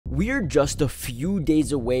We're just a few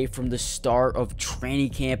days away from the start of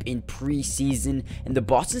training camp in preseason, and the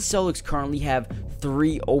Boston Celtics currently have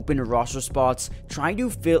 3 open roster spots trying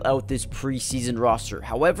to fill out this preseason roster.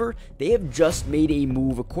 However, they have just made a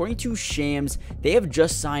move. According to Shams, they have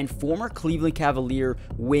just signed former Cleveland Cavalier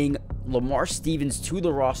wing Lamar Stevens to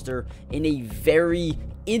the roster in a very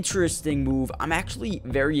interesting move. I'm actually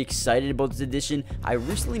very excited about this addition. I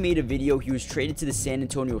recently made a video. He was traded to the San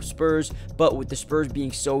Antonio Spurs, but with the Spurs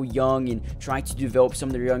being so young and trying to develop some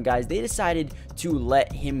of their young guys, they decided to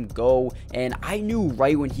let him go. And I knew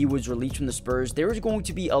right when he was released from the Spurs, there was going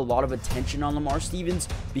to be a lot of attention on Lamar Stevens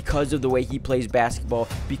because of the way he plays basketball,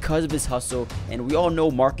 because of his hustle. And we all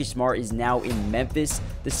know Marcus Smart is now in Memphis.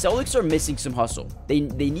 The Celtics are missing some hustle. They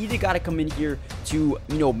need a guy to come in here to,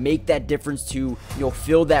 make that difference, to,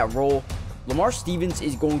 fill that role. Lamar Stevens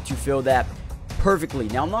is going to fill that perfectly.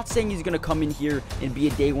 Now, I'm not saying he's going to come in here and be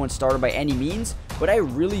a day one starter by any means, but I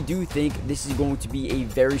really do think this is going to be a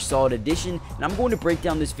very solid addition, and I'm going to break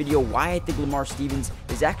down this video why I think Lamar Stevens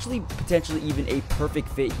is actually potentially even a perfect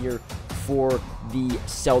fit here for the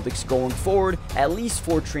Celtics going forward, at least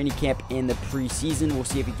for training camp in the preseason. We'll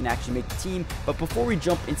see if he can actually make the team. But before we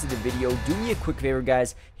jump into the video, do me a quick favor,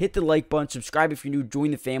 guys. Hit the like button, subscribe if you're new,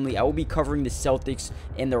 join the family. I will be covering the Celtics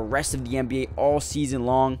and the rest of the NBA all season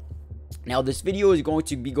long. Now, this video is going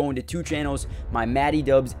to be going to 2 channels, my Matty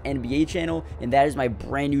Dubs NBA channel, and that is my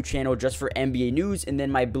brand new channel just for NBA news, and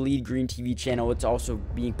then my Bleed Green TV channel, it's also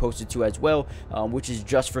being posted to as well, which is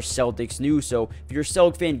just for Celtics news. So if you're a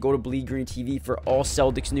Celtics fan, go to Bleed Green TV for all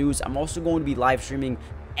Celtics news. I'm also going to be live streaming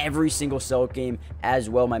every single Celtics game as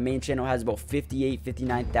well. My main channel has about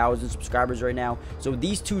 59,000 subscribers right now. So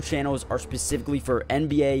these 2 channels are specifically for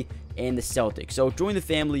NBA and the Celtics. So join the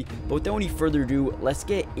family. But without any further ado, let's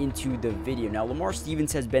get into the video. Now, Lamar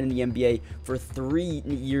Stevens has been in the NBA for 3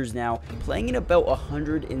 years now, playing in about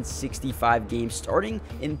 165 games, starting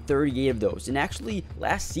in 38 of those. And actually,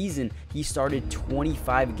 last season, he started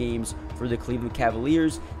 25 games for the Cleveland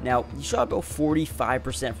Cavaliers. Now, he shot about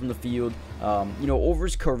 45% from the field. Over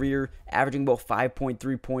his career, averaging about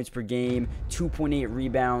 5.3 points per game, 2.8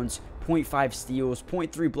 rebounds, 0.5 steals,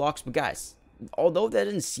 0.3 blocks. But guys, although that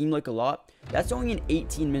doesn't seem like a lot, that's only in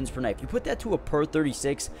 18 minutes per night. If you put that to a per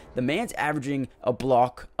 36, the man's averaging a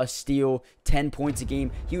block, a steal, 10 points a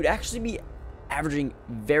game. He would actually be averaging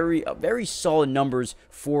very solid numbers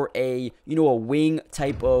for a wing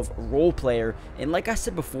type of role player. And like I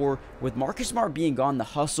said before, with Marcus Smart being gone, the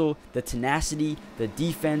hustle, the tenacity, the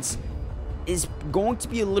defense is going to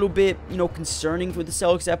be a little bit concerning for the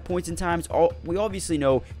Celtics at points in times. We obviously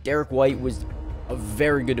know Derek White was a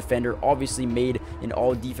very good defender, obviously made an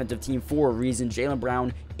all-defensive team for a reason. Jaylen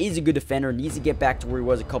Brown is a good defender, needs to get back to where he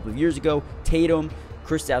was a couple of years ago. Tatum,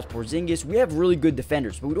 Kristaps Porzingis, we have really good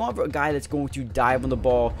defenders, but we don't have a guy that's going to dive on the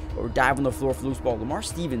ball or dive on the floor for loose ball. Lamar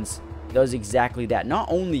Stevens does exactly that.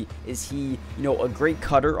 Not only is he, a great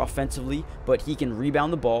cutter offensively, but he can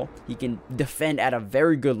rebound the ball. He can defend at a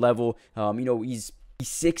very good level. He's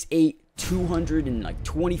 6'8",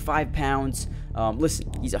 225 pounds. Listen,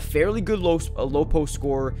 he's a fairly good low post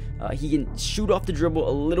scorer. He can shoot off the dribble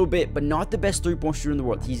a little bit, but not the best 3-point shooter in the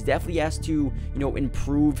world. He's definitely has to,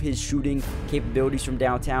 improve his shooting capabilities from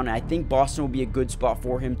downtown. And I think Boston will be a good spot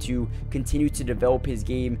for him to continue to develop his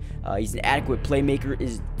game. He's an adequate playmaker,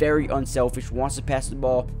 is very unselfish, wants to pass the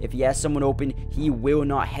ball. If he has someone open, he will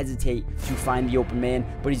not hesitate to find the open man.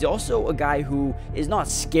 But he's also a guy who is not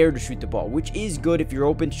scared to shoot the ball, which is good. If you're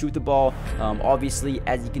open, shoot the ball. Obviously,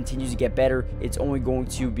 as he continues to get better, it's only going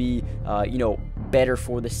to be, better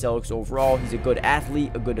for the Celtics overall. He's a good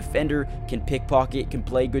athlete, a good defender, can pickpocket, can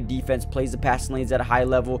play good defense, plays the passing lanes at a high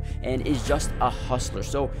level, and is just a hustler.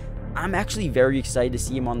 So I'm actually very excited to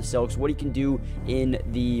see him on the Celtics, what he can do in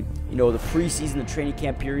the, the preseason, the training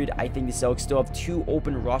camp period. I think the Celtics still have 2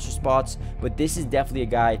 open roster spots, but this is definitely a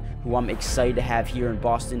guy who I'm excited to have here in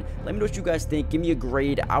Boston. Let me know what you guys think. Give me a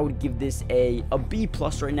grade. I would give this a B+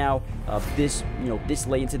 right now. This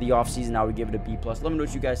late into the offseason, I would give it a B+. Let me know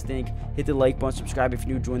what you guys think. Hit the like button, subscribe if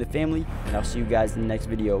you're new, join the family, and I'll see you guys in the next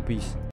video. Peace.